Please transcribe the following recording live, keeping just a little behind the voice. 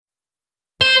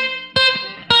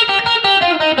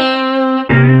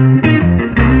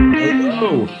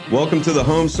Welcome to the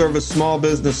Home Service Small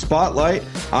Business Spotlight.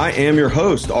 I am your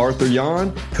host, Arthur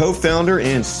Yan, co-founder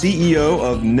and CEO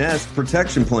of Nest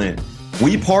Protection Plan.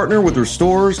 We partner with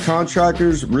restorers,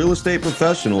 contractors, real estate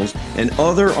professionals, and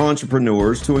other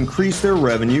entrepreneurs to increase their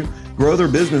revenue, grow their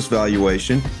business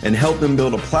valuation, and help them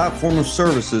build a platform of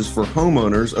services for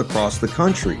homeowners across the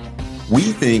country. We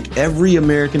think every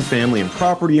American family and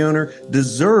property owner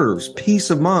deserves peace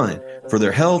of mind for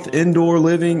their health, indoor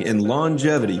living, and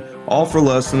longevity, all for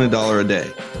less than $1 a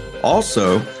day.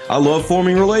 Also, I love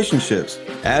forming relationships.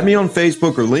 Add me on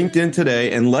Facebook or LinkedIn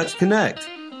today and let's connect.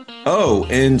 Oh,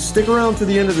 and stick around to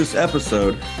the end of this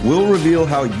episode. We'll reveal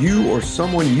how you or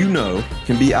someone you know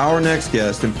can be our next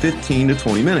guest in 15 to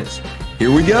 20 minutes.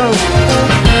 Here we go.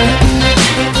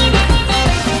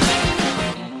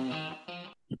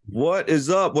 What is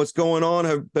up? What's going on?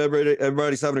 Hope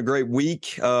everybody's having a great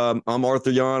week. I'm Arthur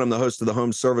Yan. I'm the host of the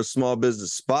Home Service Small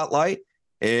Business Spotlight,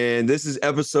 and this is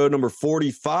episode number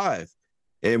 45.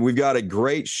 And we've got a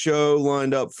great show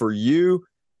lined up for you.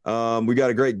 We got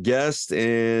a great guest,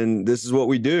 and this is what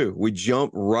we do. We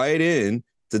jump right in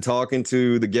to talking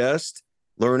to the guest,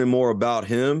 learning more about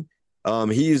him.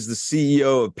 He is the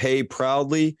CEO of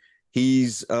PayProudly.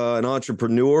 He's an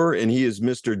entrepreneur, and he is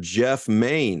Mr. Jeff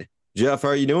Maine. Jeff, how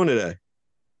are you doing today?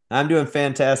 I'm doing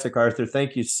fantastic, Arthur.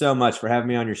 Thank you so much for having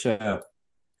me on your show.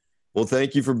 Well,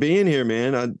 thank you for being here,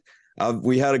 man.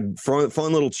 We had a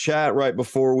fun little chat right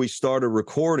before we started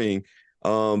recording,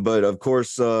 but of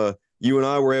course, you and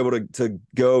I were able to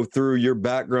go through your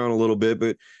background a little bit.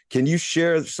 But can you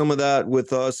share some of that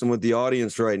with us and with the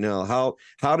audience right now?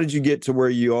 How did you get to where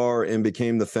you are and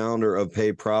became the founder of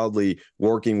PayProudly,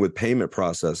 working with payment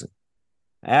processing?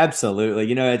 Absolutely.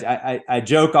 You know, I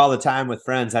joke all the time with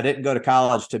friends. I didn't go to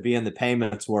college to be in the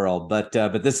payments world, but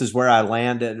this is where I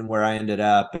landed and where I ended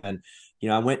up. And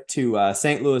I went to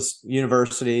St. Louis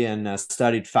University and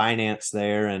studied finance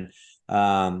there, and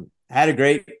had a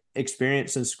great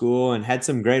experience in school and had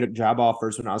some great job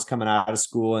offers when I was coming out of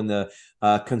school in the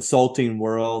consulting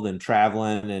world and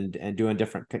traveling and doing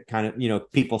different kind of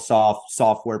PeopleSoft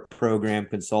software program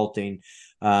consulting.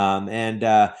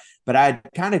 But I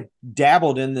kind of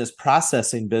dabbled in this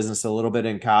processing business a little bit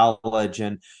in college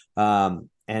and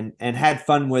had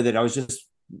fun with it. I was just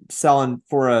selling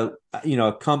for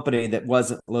a company that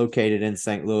wasn't located in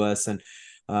St. Louis,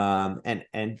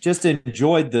 and just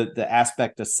enjoyed the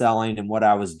aspect of selling and what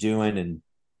I was doing.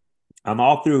 And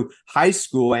all through high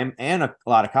school and a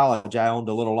lot of college, I owned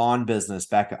a little lawn business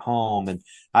back at home, and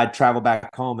I'd travel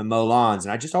back home and mow lawns.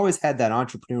 And I just always had that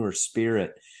entrepreneur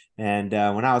spirit. And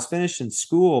when I was finishing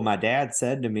school, my dad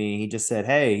said to me, he just said,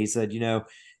 "Hey," he said,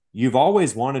 "you've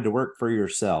always wanted to work for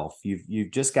yourself.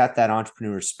 You've just got that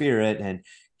entrepreneur spirit." And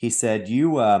he said,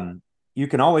 you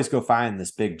can always go find this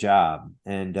big job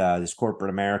and this corporate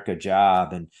America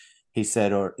job. And he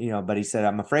said, but he said,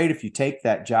 "I'm afraid if you take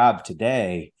that job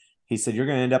today," he said, "you're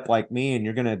going to end up like me, and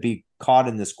you're going to be caught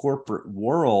in this corporate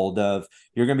world of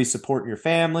you're going to be supporting your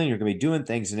family, and you're going to be doing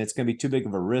things, and it's going to be too big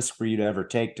of a risk for you to ever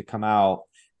take to come out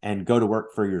and go to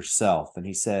work for yourself." And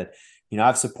he said,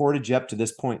 "I've supported you up to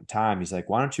this point in time." He's like,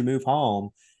 "Why don't you move home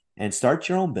and start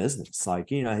your own business?"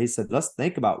 He said, "Let's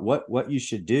think about what you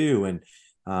should do and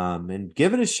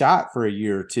give it a shot for a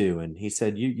year or two." And he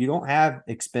said, you don't have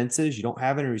expenses. You don't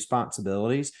have any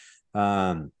responsibilities.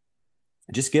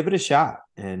 Just give it a shot.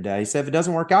 And he said, if it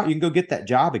doesn't work out, you can go get that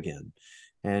job again.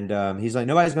 And he's like,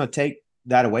 nobody's going to take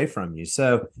that away from you.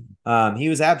 So he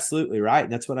was absolutely right.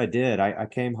 And that's what I did. I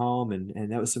came home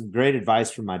and that was some great advice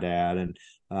from my dad. And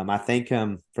I thank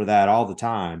him for that all the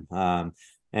time.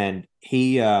 And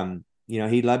he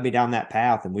led me down that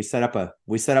path, and we set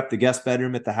up the guest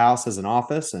bedroom at the house as an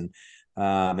office. And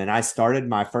I started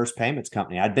my first payments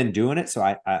company. I'd been doing it, so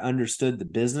I understood the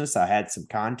business. I had some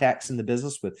contacts in the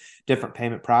business with different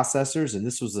payment processors. And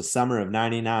this was the summer of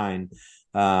 '99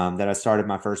 that I started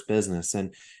my first business.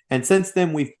 And since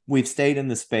then we've stayed in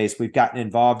the space. We've gotten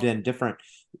involved in different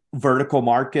vertical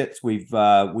markets. We've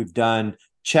done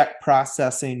check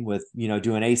processing with,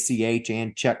 doing ACH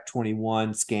and check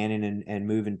 21, scanning and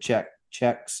moving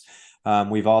checks.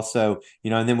 We've also,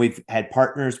 and then we've had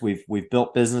partners. We've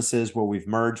built businesses where we've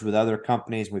merged with other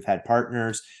companies. We've had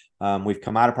partners. We've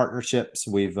come out of partnerships.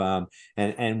 We've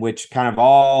and which kind of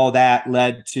all that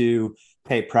led to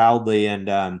PayProudly.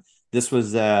 And this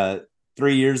was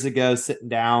 3 years ago, sitting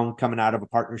down, coming out of a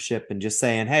partnership and just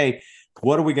saying, "Hey,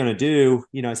 what are we going to do?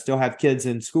 I still have kids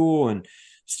in school and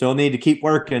still need to keep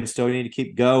working, still need to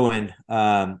keep going.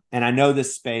 And I know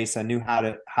this space. I knew how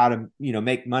to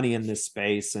make money in this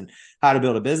space and how to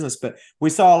build a business. But we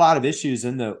saw a lot of issues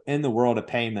in the world of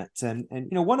payments. And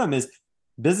one of them is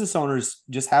business owners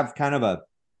just have kind of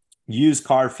used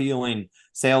car feeling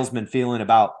salesman feeling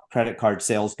about credit card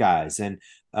sales guys, and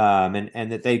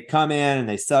that they come in and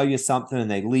they sell you something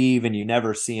and they leave and you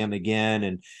never see them again,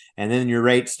 and then your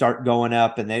rates start going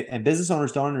up, and business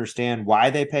owners don't understand why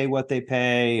they pay what they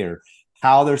pay or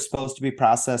how they're supposed to be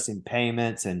processing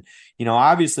payments. And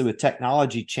obviously with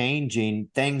technology changing,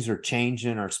 things are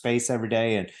changing in our space every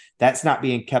day, and that's not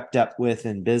being kept up with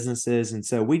in businesses. And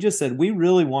so we just said we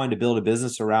really wanted to build a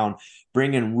business around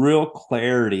bringing real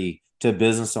clarity to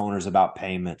business owners about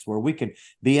payments, where we can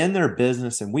be in their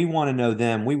business and we want to know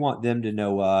them. We want them to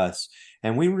know us.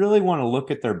 And we really want to look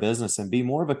at their business and be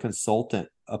more of a consultant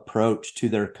approach to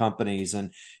their companies,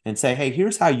 and say, hey,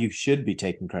 here's how you should be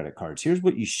taking credit cards. Here's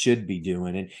what you should be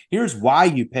doing. And here's why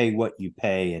you pay what you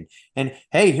pay. And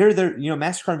hey, here they're,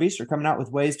 MasterCard and Visa are coming out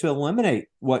with ways to eliminate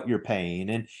what you're paying.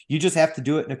 And you just have to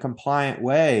do it in a compliant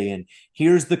way. And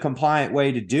here's the compliant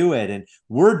way to do it. And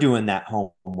we're doing that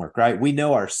homework, right? We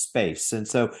know our space. And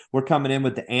so we're coming in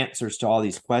with the answers to all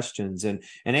these questions, and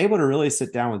able to really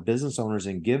sit down with business owners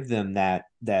and give them that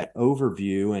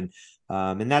overview.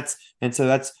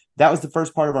 That was the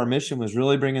first part of our mission, was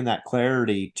really bringing that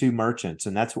clarity to merchants.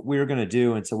 And that's what we were going to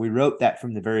do. And so we wrote that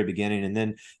from the very beginning. And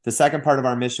then the second part of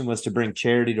our mission was to bring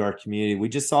charity to our community. We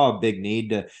just saw a big need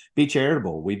to be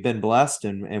charitable. We've been blessed,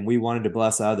 and we wanted to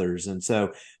bless others. And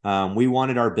so we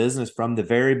wanted our business from the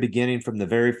very beginning, from the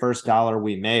very first dollar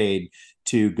we made,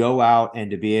 to go out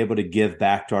and to be able to give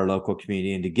back to our local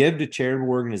community and to give to charitable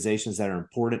organizations that are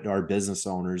important to our business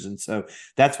owners. And so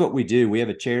that's what we do. We have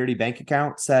a charity bank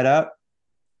account set up.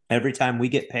 Every time we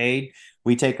get paid,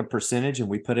 we take a percentage and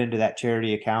we put into that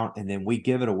charity account, and then we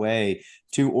give it away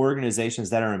to organizations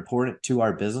that are important to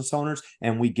our business owners,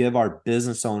 and we give our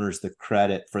business owners the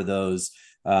credit for those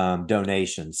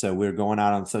donations. So we're going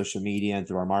out on social media and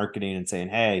through our marketing and saying,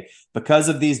 hey, because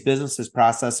of these businesses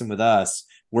processing with us,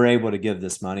 we're able to give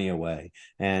this money away.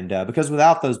 And because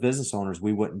without those business owners,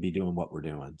 we wouldn't be doing what we're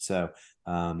doing. So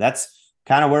that's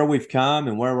kind of where we've come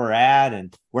and where we're at,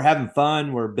 and we're having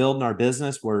fun. We're building our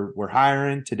business. We're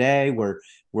hiring today. We're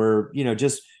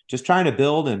just trying to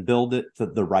build it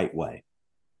the right way.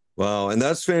 Wow. And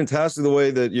that's fantastic, the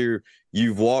way that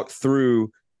you've walked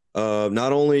through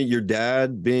not only your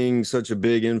dad being such a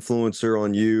big influencer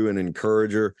on you and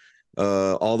encourager,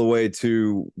 all the way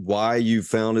to why you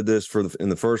founded this in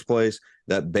the first place,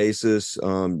 that basis,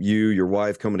 your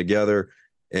wife coming together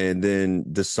and then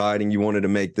deciding you wanted to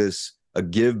make this a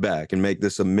give back and make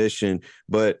this a mission.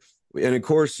 And of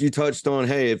course you touched on,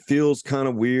 hey, it feels kind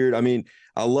of weird. I mean,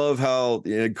 I love how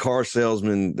car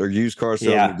salesmen or used car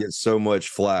salesmen get so much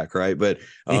flack, right? But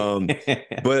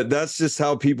but that's just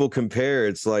how people compare.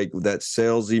 It's like that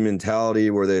salesy mentality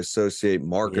where they associate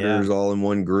marketers all in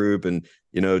one group, and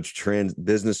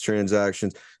business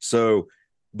transactions. So,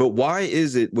 but why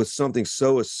is it with something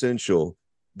so essential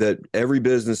that every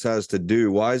business has to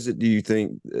do? Why is it, do you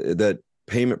think, that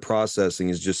payment processing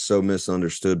is just so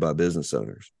misunderstood by business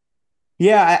owners?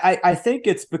 Yeah, I think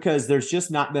it's because there's just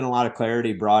not been a lot of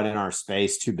clarity brought in our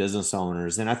space to business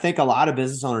owners. And I think a lot of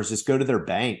business owners just go to their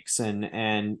banks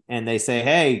and they say,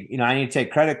 hey, I need to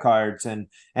take credit cards, and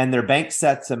their bank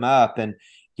sets them up, and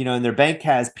their bank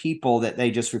has people that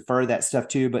they just refer that stuff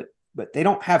to, but they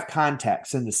don't have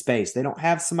contacts in the space. They don't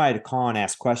have somebody to call and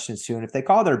ask questions to. And if they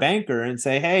call their banker and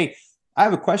say, hey, I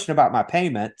have a question about my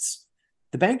payments,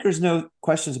 the bankers know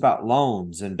questions about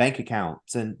loans and bank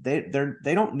accounts, and they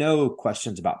don't know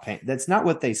questions about payment. That's not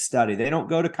what they study. They don't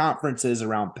go to conferences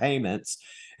around payments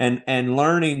and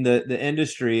learning the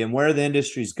industry and where the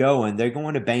industry's going. They're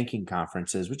going to banking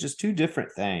conferences, which is two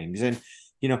different things. And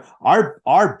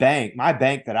our bank, my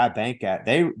bank that I bank at,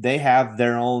 they have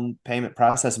their own payment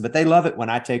processing, but they love it when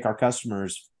I take our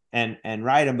customers and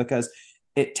write them, because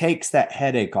it takes that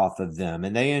headache off of them,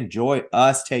 and they enjoy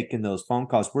us taking those phone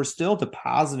calls. We're still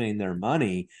depositing their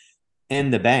money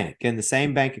in the bank, in the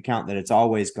same bank account that it's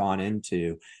always gone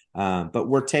into. But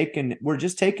we're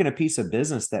just taking a piece of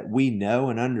business that we know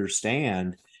and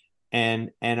understand.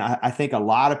 And I think a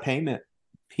lot of payment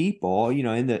people,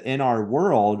 in our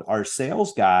world, are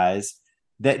sales guys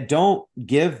that don't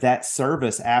give that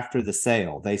service after the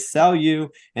sale. They sell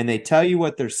you and they tell you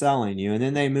what they're selling you, and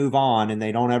then they move on and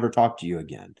they don't ever talk to you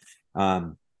again.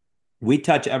 We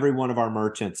touch every one of our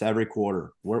merchants every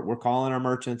quarter. We're calling our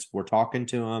merchants. We're talking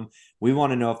to them. We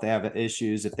want to know if they have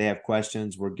issues, if they have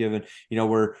questions. We're giving,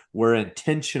 we're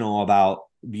intentional about,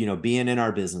 being in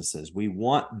our businesses. We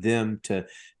want them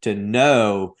to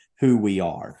know who we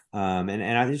are. And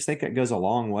I just think it goes a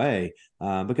long way,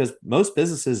 because most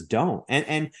businesses don't.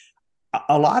 And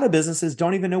a lot of businesses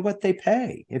don't even know what they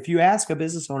pay. If you ask a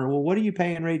business owner, well, what are you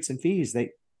paying rates and fees?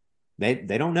 They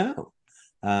don't know.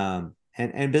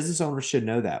 And business owners should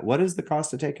know that. What is the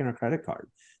cost of taking a credit card?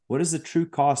 What is the true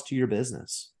cost to your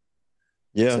business?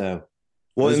 Yeah. So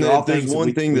Well, those and are all there's things that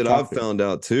one thing we that I've talk through. found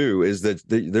out too is that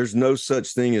there's no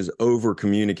such thing as over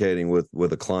communicating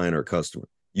with a client or customer.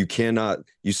 You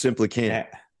simply can't. Yeah,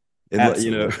 And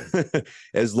absolutely.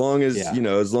 as long as Yeah.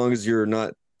 as long as you're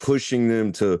not pushing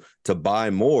them to buy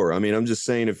more. I mean, I'm just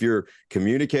saying if you're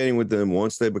communicating with them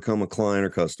once they become a client or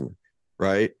customer,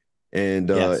 right? And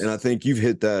Yes. I think you've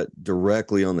hit that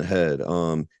directly on the head.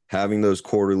 Having those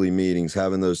quarterly meetings,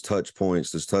 having those touch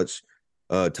points, this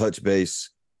touch base,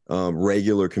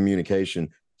 regular communication.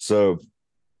 So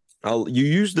you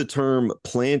use the term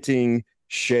planting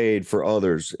shade for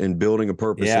others and building a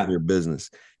purpose in Yeah. your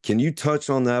business. Can you touch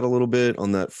on that a little bit,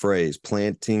 on that phrase,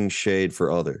 planting shade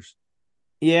for others?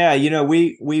 Yeah,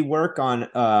 we work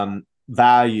on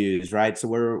values, right? So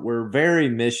we're very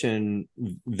mission,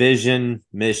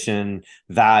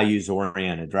 values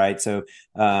oriented, right? So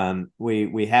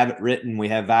we have it written, we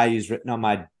have values written on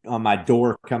my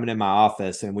door coming in my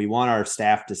office, and we want our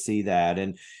staff to see that.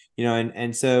 And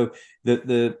so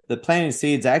the planting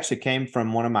seeds actually came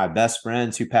from one of my best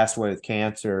friends who passed away with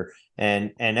cancer.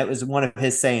 And that was one of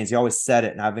his sayings. He always said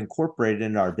it, and I've incorporated it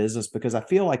into our business because I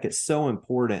feel like it's so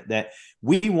important that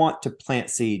we want to plant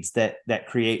seeds that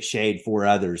create shade for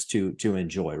others to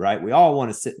enjoy, right? We all want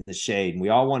to sit in the shade and we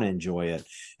all want to enjoy it.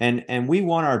 And we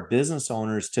want our business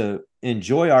owners to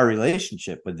enjoy our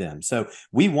relationship with them. So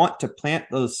we want to plant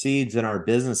those seeds in our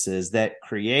businesses that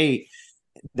create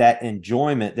that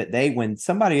enjoyment that when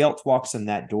somebody else walks in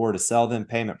that door to sell them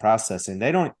payment processing,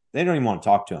 they don't even want to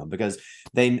talk to them because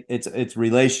it's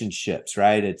relationships,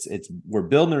 right? It's we're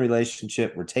building a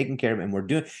relationship, we're taking care of it, and we're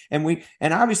doing,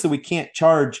 and obviously we can't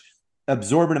charge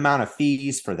absorbent amount of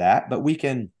fees for that, but we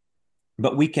can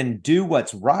do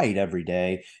what's right every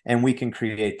day, and we can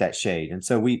create that shade. And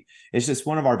so it's just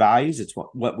one of our values. It's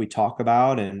what we talk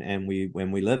about, and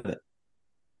when we live it.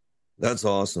 That's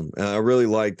awesome. And I really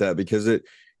like that because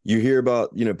you hear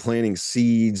about, planting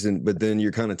seeds but then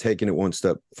you're kind of taking it one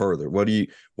step further.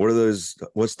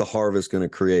 What's the harvest going to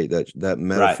create that Right.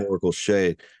 metaphorical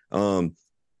shade?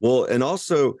 Well, and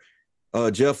also,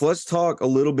 Jeff, let's talk a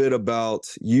little bit about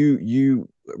you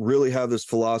really have this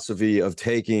philosophy of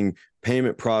taking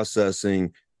payment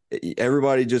processing.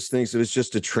 Everybody just thinks that it's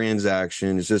just a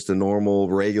transaction. It's just a normal,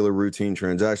 regular, routine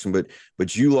transaction.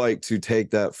 But you like to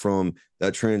take that from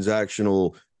that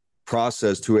transactional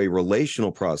process to a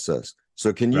relational process.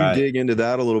 So can you Right. dig into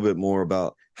that a little bit more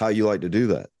about how you like to do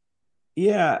that?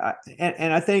 Yeah,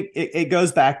 and I think it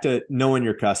goes back to knowing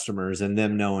your customers and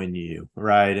them knowing you,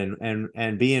 right?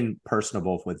 And being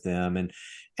personable with them,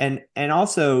 and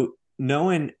also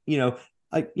knowing,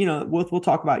 like, we'll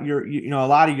talk about a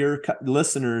lot of your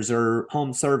listeners are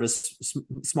home service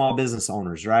small business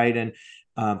owners, right? And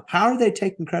how are they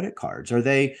taking credit cards? Are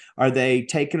they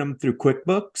taking them through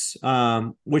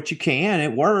QuickBooks? Which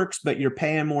it works, but you're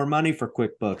paying more money for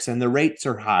QuickBooks, and the rates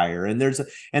are higher. And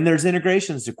there's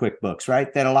integrations to QuickBooks,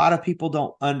 right? That a lot of people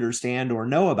don't understand or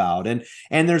know about. And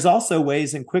there's also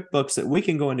ways in QuickBooks that we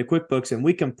can go into QuickBooks and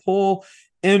we can pull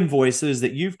invoices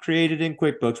that you've created in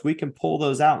QuickBooks. We can pull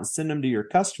those out and send them to your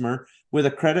customer with a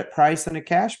credit price and a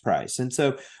cash price. And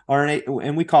so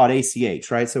and we call it ACH,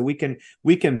 right? So we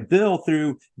can bill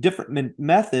through different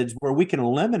methods where we can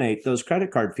eliminate those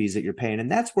credit card fees that you're paying. And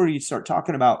that's where you start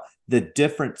talking about the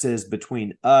differences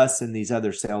between us and these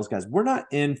other sales guys. We're not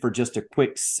in for just a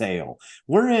quick sale.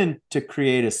 We're in to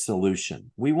create a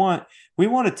solution. We want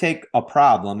to take a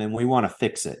problem and we want to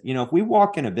fix it. If we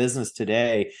walk in a business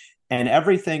today and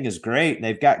everything is great and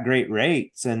they've got great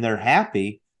rates and they're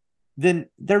happy, then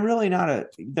they're really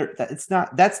that's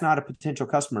not a potential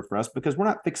customer for us because we're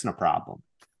not fixing a problem.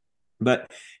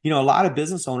 But a lot of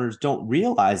business owners don't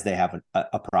realize they have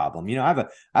a problem. I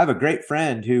have a great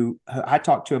friend who I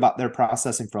talked to about their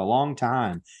processing for a long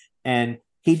time, and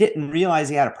he didn't realize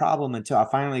he had a problem until I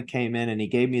finally came in and he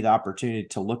gave me the opportunity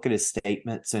to look at his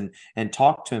statements and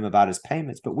talk to him about his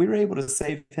payments. But we were able to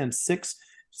save him six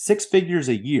figures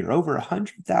a year, over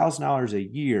 $100,000 a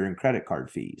year in credit card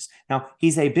fees. Now,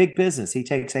 he's a big business. He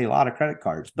takes a lot of credit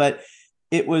cards, but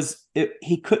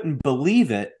he couldn't believe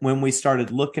it when we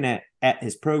started looking at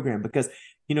his program, because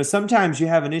sometimes you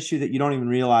have an issue that you don't even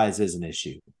realize is an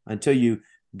issue until you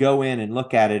go in and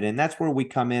look at it. And that's where we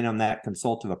come in on that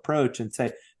consultative approach and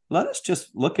say, let us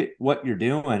just look at what you're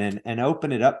doing and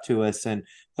open it up to us, and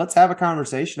let's have a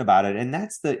conversation about it. And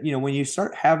that's when you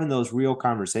start having those real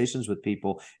conversations with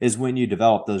people is when you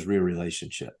develop those real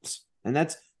relationships. And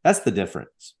that's the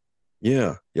difference.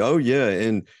 Yeah. Oh, yeah.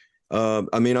 And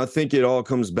I mean, I think it all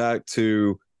comes back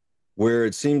to where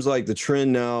it seems like the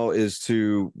trend now is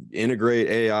to integrate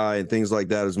AI and things like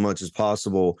that as much as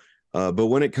possible. But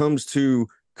when it comes to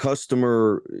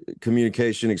customer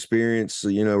communication experience,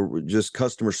 just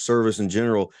customer service in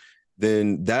general,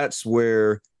 then that's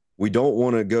where we don't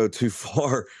want to go too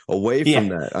far away from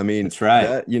Yeah, that. I mean, that's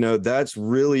right. that's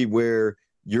really where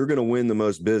you're going to win the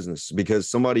most business, because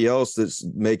somebody else that's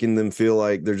making them feel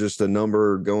like they're just a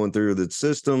number going through the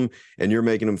system, and you're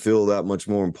making them feel that much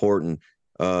more important.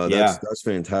 Yeah. That's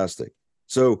fantastic.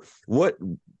 So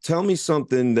tell me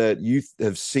something that you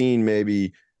have seen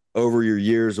maybe over your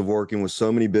years of working with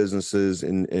so many businesses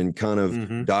and kind of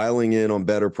Mm-hmm. dialing in on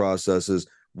better processes.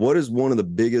 What is one of the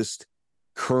biggest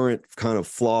current kind of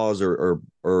flaws or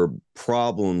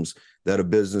problems that a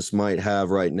business might have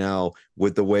right now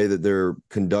with the way that they're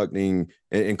conducting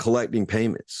and collecting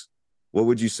payments? What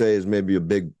would you say is maybe a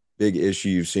big issue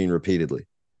you've seen repeatedly?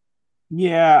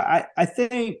 Yeah, I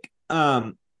think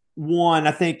one,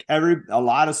 I think a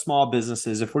lot of small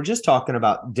businesses, if we're just talking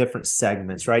about different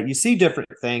segments, right? You see different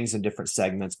things in different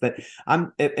segments, but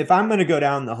if I'm going to go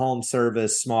down the home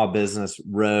service small business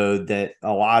road that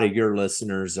a lot of your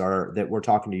listeners are, that we're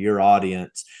talking to your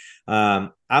audience,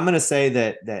 I'm going to say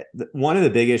that one of the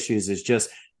big issues is just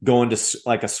going to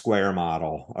like a Square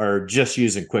model or just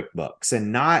using QuickBooks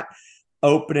and not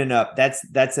opening up.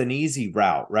 That's an easy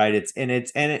route, right? It's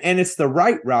the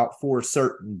right route for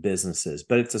certain businesses,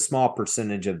 but it's a small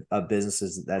percentage of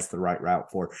businesses that's the right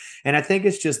route for. And I think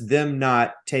it's just them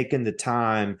not taking the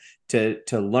time to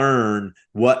learn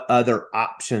what other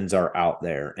options are out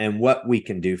there and what we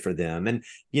can do for them. And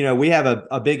we have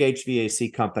a big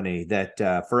HVAC company that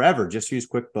forever just used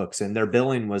QuickBooks, and their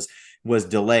billing was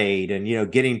delayed,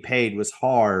 and getting paid was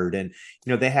hard, and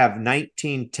they have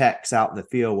 19 techs out in the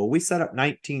field. Well, we set up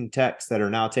 19 techs that are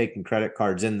now taking credit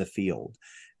cards in the field,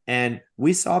 and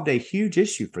we solved a huge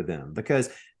issue for them, because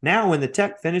now when the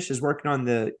tech finishes working on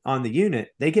the unit,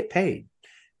 they get paid,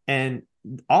 and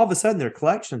all of a sudden their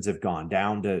collections have gone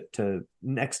down to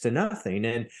next to nothing,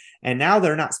 and now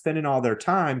they're not spending all their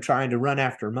time trying to run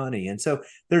after money. And so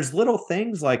there's little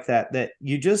things like that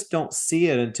you just don't see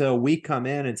it until we come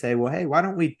in and say, well, hey, why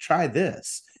don't we try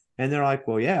this? And they're like,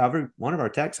 well, yeah, one of our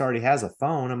techs already has a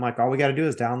phone. I'm like, all we got to do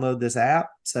is download this app,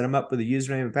 set them up with a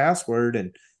username and password,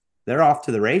 and they're off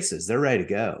to the races. They're ready to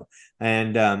go.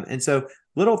 And so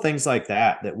little things like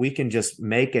that we can just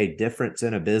make a difference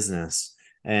in a business.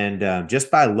 And just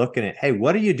by looking at, hey,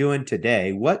 what are you doing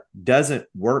today? What doesn't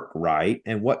work right?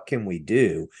 And what can we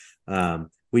do?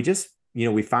 We just,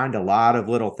 we find a lot of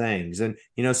little things. And,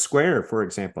 Square, for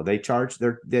example, they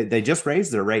just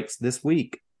raised their rates this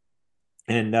week.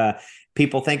 And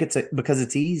people think because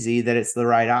it's easy that it's the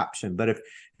right option. But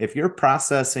if you're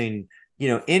processing,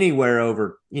 anywhere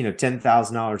over,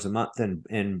 $10,000 a month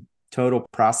in total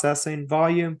processing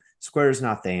volume, Square is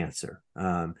not the answer.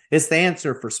 It's the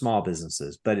answer for small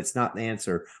businesses, but it's not the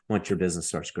answer once your business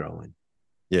starts growing.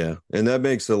 Yeah, and that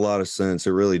makes a lot of sense.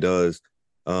 It really does.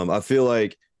 I feel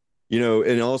like,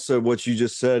 and also what you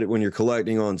just said, when you're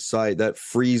collecting on site, that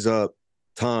frees up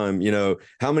time.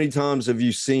 How many times have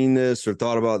you seen this or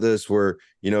thought about this where,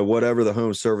 whatever the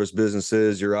home service business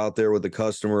is, you're out there with the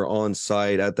customer on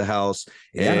site at the house,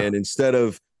 and instead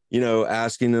of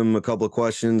asking them a couple of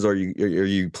questions, are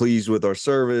you pleased with our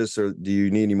service, or do you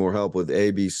need any more help with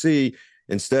ABC?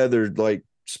 Instead, they're like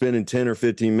spending 10 or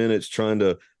 15 minutes trying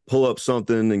to pull up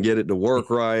something and get it to work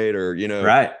right, or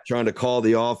right, trying to call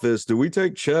the office, do we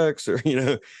take checks, or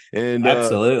and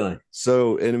absolutely.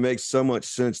 and it makes so much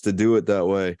sense to do it that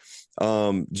way.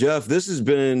 Jeff, this has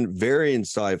been very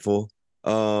insightful.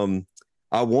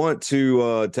 I want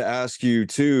to ask you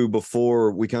too,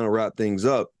 before we kind of wrap things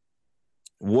up,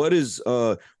 what's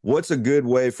a good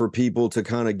way for people to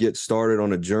kind of get started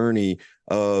on a journey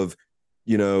of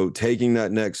taking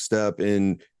that next step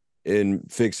in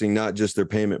fixing not just their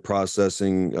payment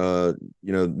processing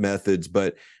methods,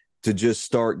 but to just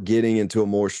start getting into a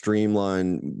more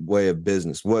streamlined way of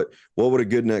business? What would a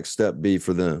good next step be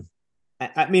for them?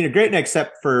 I mean, a great next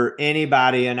step for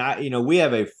anybody. And we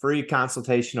have a free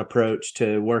consultation approach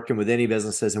to working with any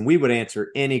businesses, and we would answer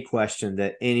any question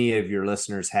that any of your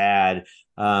listeners had.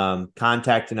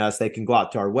 Contacting us, they can go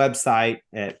out to our website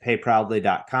at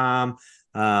payproudly.com.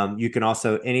 You can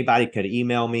also, anybody could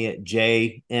email me at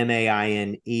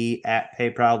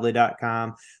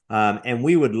jmaine@payproudly.com. And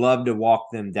we would love to walk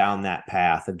them down that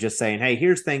path of just saying, hey,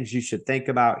 here's things you should think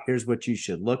about. Here's what you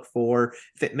should look for.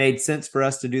 If it made sense for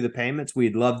us to do the payments,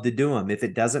 we'd love to do them. If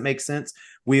it doesn't make sense,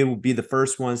 we will be the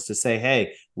first ones to say,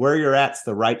 hey, where you're at's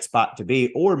the right spot to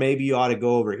be, or maybe you ought to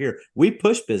go over here. We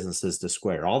push businesses to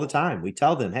Square all the time. We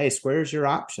tell them, hey, Square is your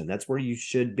option. That's where you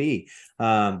should be.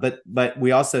 But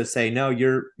we also say, no,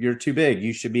 you're too big.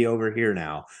 You should be over here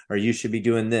now, or you should be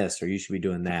doing this, or you should be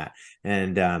doing that.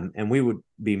 And we would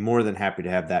be more than happy to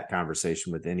have that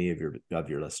conversation with any of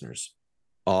your listeners.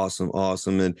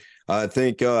 Awesome. And I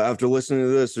think after listening to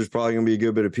this, there's probably going to be a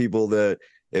good bit of people that,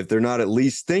 if they're not at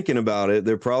least thinking about it,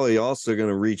 they're probably also going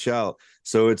to reach out.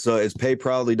 So it's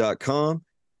payproudly.com.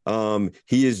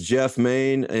 He is Jeff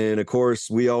Maine. And of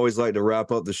course, we always like to wrap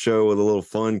up the show with a little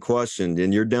fun question.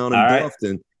 And you're down in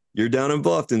Bluffton. You're down in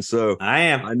Bluffton. So I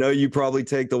am. I know you probably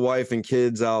take the wife and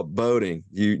kids out boating.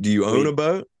 Do you own a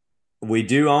boat? We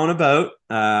do own a boat.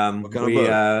 What kind of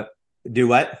boat? Do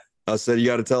what? I said, you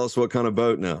got to tell us what kind of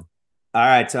boat now. All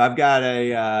right, so I've got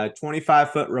a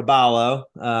 25-foot Robalo.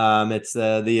 It's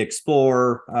the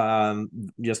Explorer,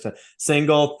 just a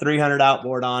single 300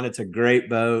 outboard on. It's a great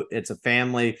boat. It's a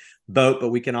family boat, but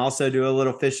we can also do a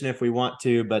little fishing if we want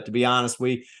to. But to be honest,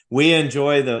 we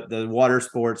enjoy the water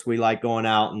sports. We like going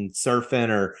out and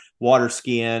surfing or water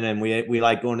skiing, and we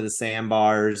like going to the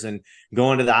sandbars and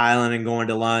going to the island and going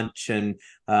to lunch. And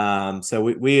so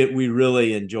we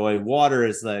really enjoy water.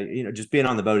 Is just being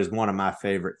on the boat is one of my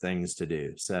favorite things to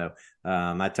do. So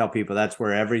I tell people that's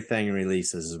where everything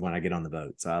releases, is when I get on the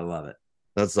boat. So I love it.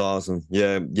 That's awesome.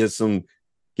 Yeah,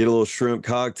 get a little shrimp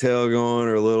cocktail going,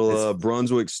 or a little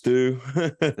Brunswick stew.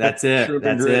 That's it. Shrimp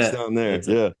that's and grits it. down there.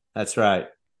 That's That's right.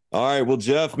 All right. Well,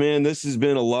 Jeff, man, this has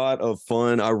been a lot of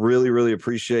fun. I really, really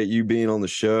appreciate you being on the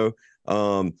show.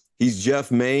 He's Jeff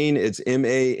Maine. It's Maine.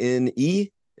 Maine.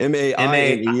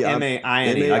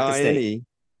 Like the state.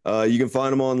 You can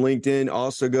find him on LinkedIn.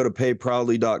 Also go to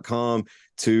payproudly.com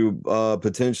to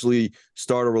potentially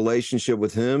start a relationship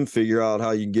with him, figure out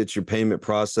how you can get your payment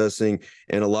processing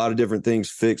and a lot of different things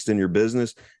fixed in your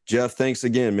business. Jeff, thanks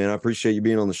again, man. I appreciate you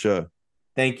being on the show.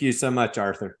 Thank you so much,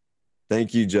 Arthur.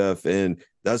 Thank you, Jeff. And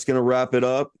that's going to wrap it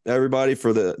up, everybody,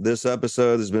 for this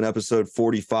episode. This has been episode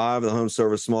 45 of the Home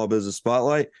Service Small Business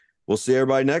Spotlight. We'll see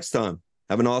everybody next time.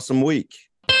 Have an awesome week.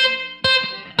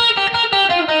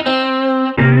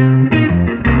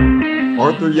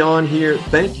 Arthur Yon here.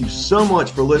 Thank you so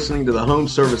much for listening to the Home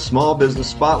Service Small Business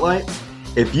Spotlight.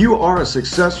 If you are a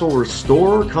successful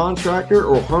restorer, contractor,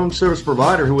 or home service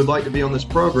provider who would like to be on this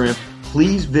program,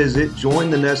 please visit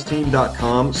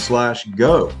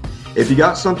jointhenestteam.com/go. If you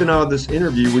got something out of this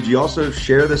interview, would you also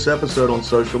share this episode on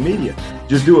social media?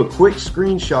 Just do a quick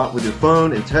screenshot with your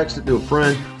phone and text it to a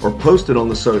friend, or post it on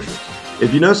the socials.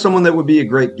 If you know someone that would be a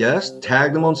great guest,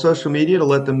 tag them on social media to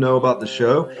let them know about the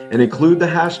show, and include the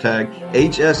hashtag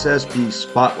HSSB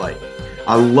Spotlight.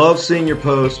 I love seeing your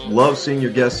posts, love seeing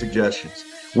your guest suggestions.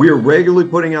 We are regularly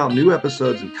putting out new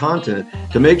episodes of content.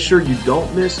 To make sure you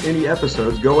don't miss any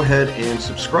episodes, go ahead and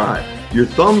subscribe. Your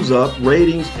thumbs up,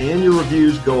 ratings, and your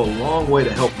reviews go a long way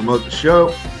to help promote the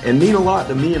show and mean a lot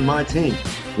to me and my team.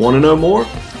 Want to know more?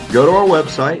 Go to our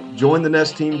website,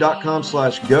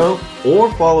 jointhenestteam.com/go,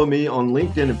 or follow me on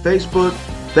LinkedIn and Facebook.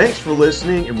 Thanks for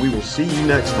listening, and we will see you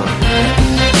next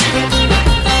time.